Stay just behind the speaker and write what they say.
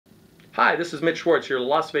Hi, this is Mitch Schwartz, your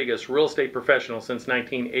Las Vegas real estate professional since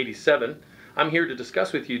 1987. I'm here to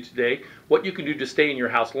discuss with you today what you can do to stay in your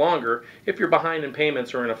house longer if you're behind in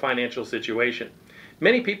payments or in a financial situation.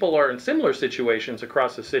 Many people are in similar situations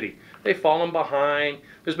across the city. They've fallen behind,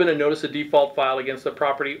 there's been a notice of default filed against the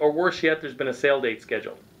property, or worse yet, there's been a sale date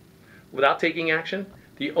scheduled. Without taking action,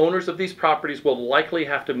 the owners of these properties will likely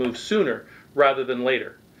have to move sooner rather than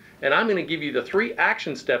later. And I'm going to give you the 3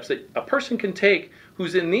 action steps that a person can take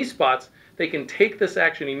who's in these spots. They can take this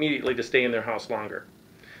action immediately to stay in their house longer.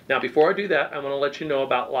 Now, before I do that, I want to let you know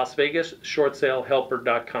about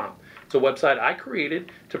LasVegasShortSaleHelper.com. It's a website I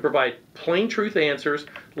created to provide plain truth answers,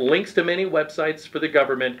 links to many websites for the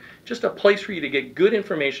government, just a place for you to get good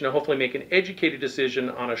information and hopefully make an educated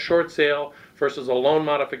decision on a short sale versus a loan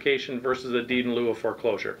modification versus a deed in lieu of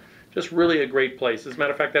foreclosure. Just really a great place. As a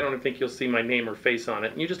matter of fact, I don't think you'll see my name or face on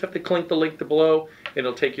it. You just have to click the link below, and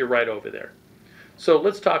it'll take you right over there. So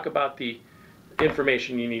let's talk about the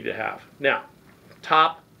information you need to have. Now,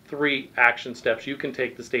 top 3 action steps you can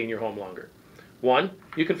take to stay in your home longer. 1,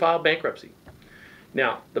 you can file bankruptcy.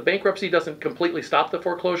 Now, the bankruptcy doesn't completely stop the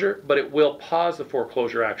foreclosure, but it will pause the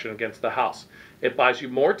foreclosure action against the house. It buys you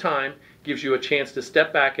more time, gives you a chance to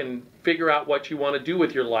step back and figure out what you want to do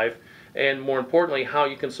with your life, and more importantly, how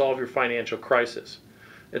you can solve your financial crisis.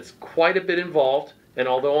 It's quite a bit involved, and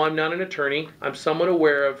although I'm not an attorney, I'm somewhat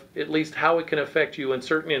aware of at least how it can affect you in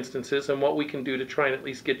certain instances and what we can do to try and at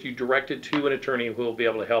least get you directed to an attorney who will be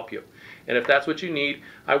able to help you. And if that's what you need,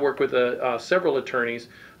 I work with several attorneys,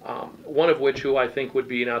 one of which who I think would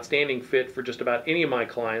be an outstanding fit for just about any of my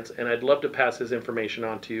clients, and I'd love to pass his information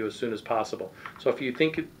on to you as soon as possible. So if you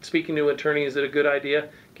think speaking to an attorney is a good idea,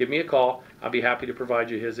 give me a call. I'll be happy to provide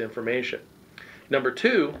you his information. Number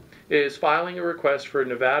 2 is filing a request for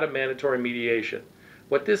Nevada mandatory mediation.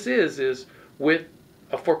 What this is with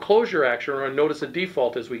a foreclosure action, or a notice of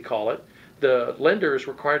default as we call it, the lender is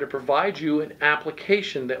required to provide you an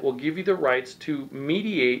application that will give you the rights to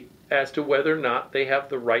mediate as to whether or not they have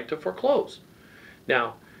the right to foreclose.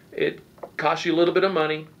 Now, it costs you a little bit of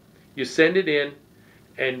money. You send it in,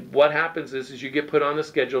 and what happens is you get put on the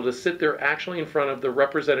schedule to sit there actually in front of the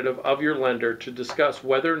representative of your lender to discuss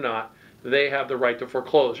whether or not they have the right to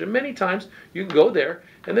foreclose. And many times you can go there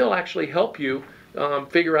and they'll actually help you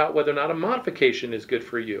figure out whether or not a modification is good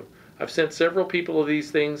for you. I've sent several people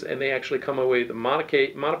these things, and they actually come away with a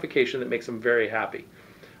modification that makes them very happy.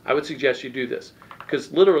 I would suggest you do this,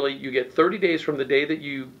 because literally you get 30 days from the day that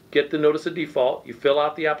you get the notice of default. You fill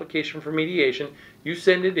out the application for mediation, you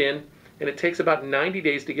send it in, and it takes about 90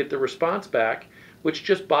 days to get the response back, which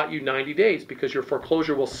just bought you 90 days because your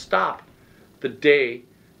foreclosure will stop the day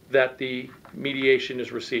that the mediation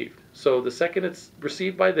is received. So the second it's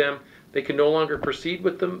received by them, they can no longer proceed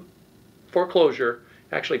with the foreclosure.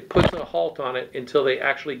 Actually puts a halt on it until they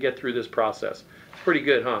actually get through this process. It's pretty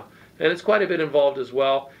good, huh? And it's quite a bit involved as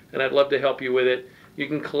well, and I'd love to help you with it. You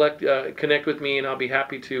can connect with me, and I'll be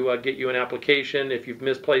happy to get you an application. If you've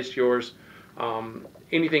misplaced yours,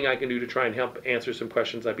 anything I can do to try and help answer some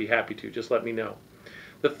questions, I'd be happy to. Just let me know.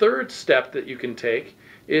 The 3rd step that you can take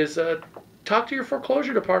is talk to your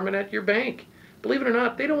foreclosure department at your bank. Believe it or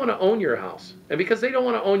not, they don't want to own your house. And because they don't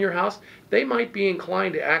want to own your house, they might be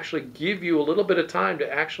inclined to actually give you a little bit of time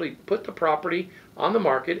to actually put the property on the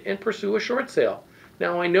market and pursue a short sale.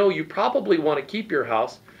 Now, I know you probably want to keep your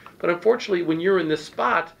house, but unfortunately, when you're in this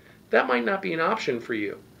spot, that might not be an option for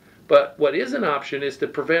you. But what is an option is to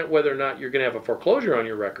prevent whether or not you're going to have a foreclosure on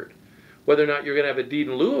your record, whether or not you're going to have a deed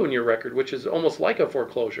in lieu on your record, which is almost like a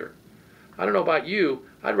foreclosure. I don't know about you,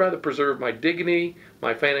 I'd rather preserve my dignity,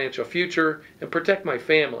 my financial future, and protect my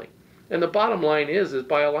family. And the bottom line is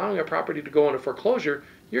by allowing a property to go into foreclosure,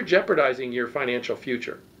 you're jeopardizing your financial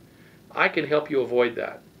future. I can help you avoid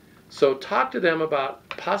that. So talk to them about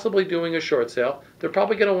possibly doing a short sale. They're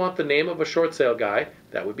probably going to want the name of a short sale guy.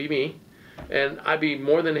 That would be me. And I'd be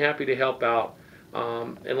more than happy to help out.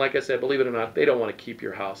 And like I said, believe it or not, they don't want to keep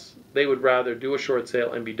your house. They would rather do a short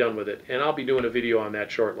sale and be done with it. And I'll be doing a video on that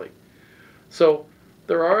shortly. So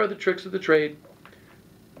there are other tricks of the trade.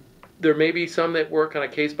 There may be some that work on a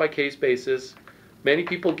case-by-case basis. Many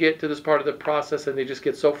people get to this part of the process and they just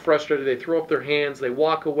get so frustrated, they throw up their hands, they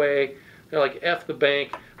walk away, they're like, F the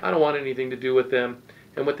bank, I don't want anything to do with them.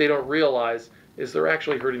 And what they don't realize is they're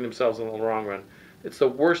actually hurting themselves in the long run. It's the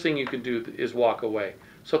worst thing you can do is walk away.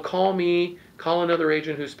 So call me, call another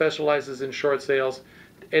agent who specializes in short sales,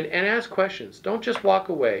 and ask questions. Don't just walk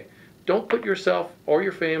away. Don't put yourself or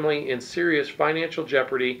your family in serious financial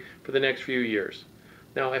jeopardy for the next few years.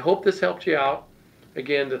 Now, I hope this helped you out.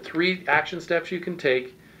 Again, the 3 action steps you can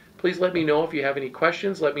take. Please let me know if you have any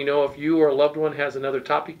questions. Let me know if you or a loved one has another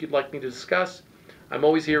topic you'd like me to discuss. I'm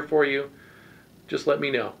always here for you. Just let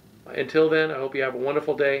me know. Until then, I hope you have a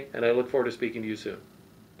wonderful day, and I look forward to speaking to you soon.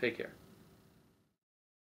 Take care.